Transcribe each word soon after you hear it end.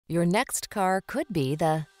Your next car could be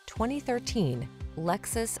the 2013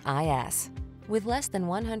 Lexus IS. With less than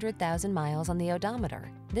 100,000 miles on the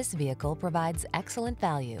odometer, this vehicle provides excellent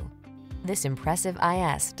value. This impressive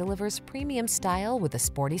IS delivers premium style with a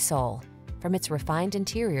sporty soul. From its refined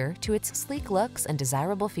interior to its sleek looks and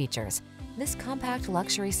desirable features, this compact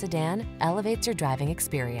luxury sedan elevates your driving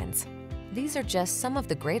experience. These are just some of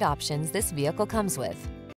the great options this vehicle comes with: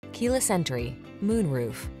 keyless entry,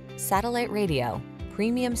 moonroof, satellite radio,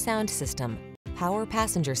 premium sound system, power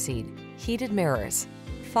passenger seat, heated mirrors,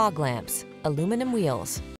 fog lamps, aluminum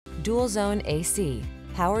wheels, dual zone AC,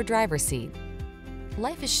 power driver seat.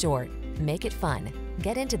 Life is short, make it fun.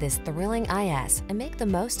 Get into this thrilling IS and make the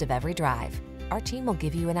most of every drive. Our team will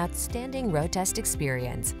give you an outstanding road test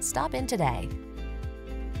experience. Stop in today.